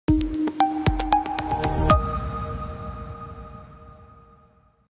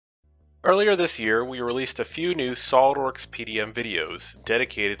Earlier this year, we released a few new SOLIDWORKS PDM videos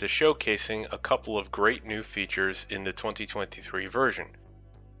dedicated to showcasing a couple of great new features in the 2023 version.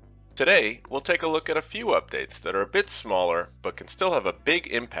 Today, we'll take a look at a few updates that are a bit smaller but can still have a big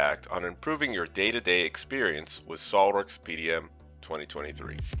impact on improving your day-to-day experience with SOLIDWORKS PDM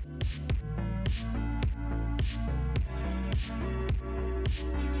 2023.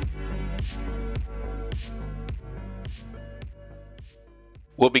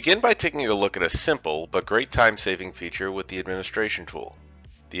 We'll begin by taking a look at a simple but great time-saving feature with the administration tool,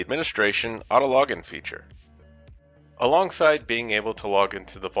 the Administration Auto Login feature. Alongside being able to log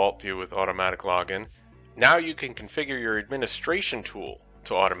into the Vault view with automatic login, now you can configure your administration tool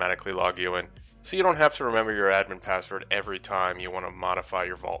to automatically log you in, so you don't have to remember your admin password every time you want to modify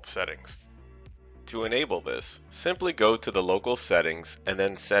your Vault settings. To enable this, simply go to the local settings and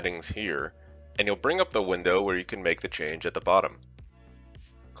then settings here, and you'll bring up the window where you can make the change at the bottom.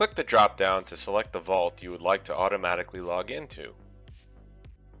 Click the drop-down to select the Vault you would like to automatically log into.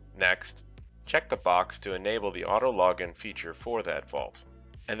 Next, check the box to enable the auto login feature for that Vault,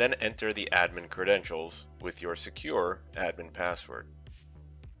 and then enter the admin credentials with your secure admin password.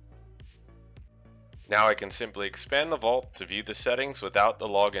 Now I can simply expand the Vault to view the settings without the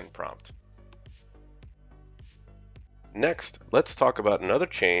login prompt. Next, let's talk about another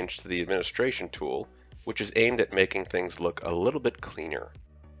change to the administration tool, which is aimed at making things look a little bit cleaner.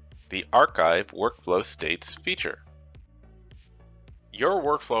 The Archive Workflow States feature. Your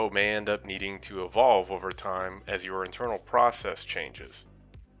workflow may end up needing to evolve over time as your internal process changes.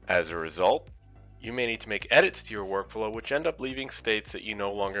 As a result, you may need to make edits to your workflow which end up leaving states that you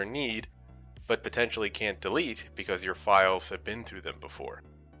no longer need, but potentially can't delete because your files have been through them before.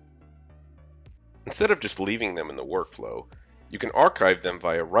 Instead of just leaving them in the workflow, you can archive them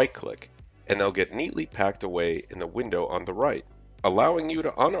via right-click, and they'll get neatly packed away in the window on the right, allowing you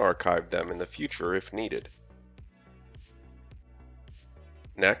to unarchive them in the future if needed.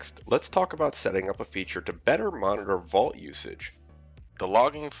 Next, let's talk about setting up a feature to better monitor Vault usage, the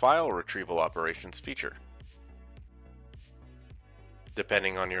Logging File Retrieval Operations feature.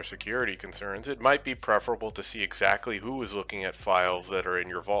 Depending on your security concerns, it might be preferable to see exactly who is looking at files that are in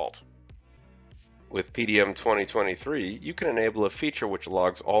your Vault. With PDM 2023, you can enable a feature which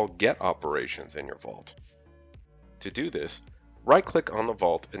logs all GET operations in your Vault. To do this, right-click on the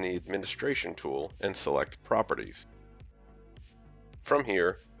Vault in the Administration tool and select Properties. From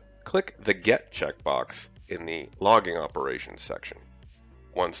here, click the Get checkbox in the Logging Operations section.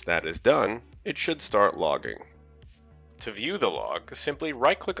 Once that is done, it should start logging. To view the log, simply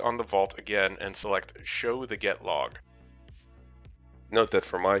right-click on the Vault again and select Show the Get Log. Note that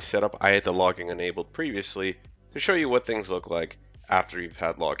for my setup, I had the logging enabled previously to show you what things look like after you've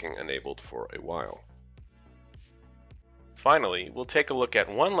had logging enabled for a while. Finally, we'll take a look at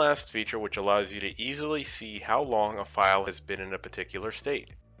one last feature which allows you to easily see how long a file has been in a particular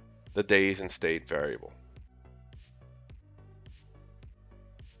state, the days and state variable.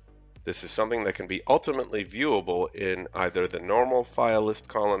 This is something that can be ultimately viewable in either the normal file list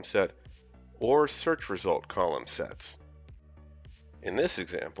column set or search result column sets. In this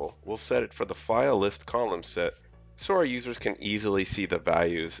example, we'll set it for the file list column set so our users can easily see the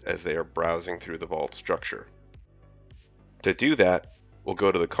values as they are browsing through the Vault structure. To do that, we'll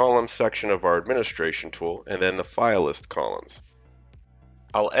go to the columns section of our administration tool and then the file list columns.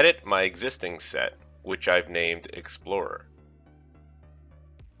 I'll edit my existing set, which I've named Explorer.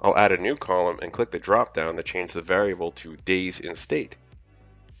 I'll add a new column and click the drop-down to change the variable to days in state.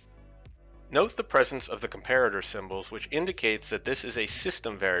 Note the presence of the comparator symbols, which indicates that this is a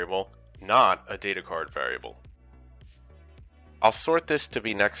system variable, not a data card variable. I'll sort this to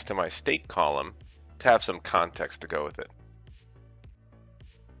be next to my state column to have some context to go with it.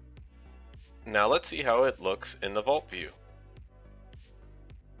 Now let's see how it looks in the Vault view.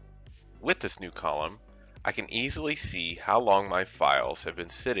 With this new column, I can easily see how long my files have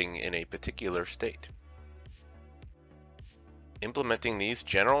been sitting in a particular state. Implementing these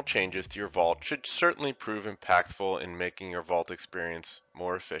general changes to your Vault should certainly prove impactful in making your Vault experience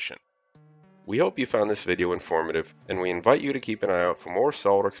more efficient. We hope you found this video informative, and we invite you to keep an eye out for more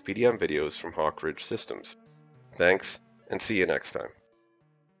SOLIDWORKS PDM videos from Hawk Ridge Systems. Thanks, and see you next time.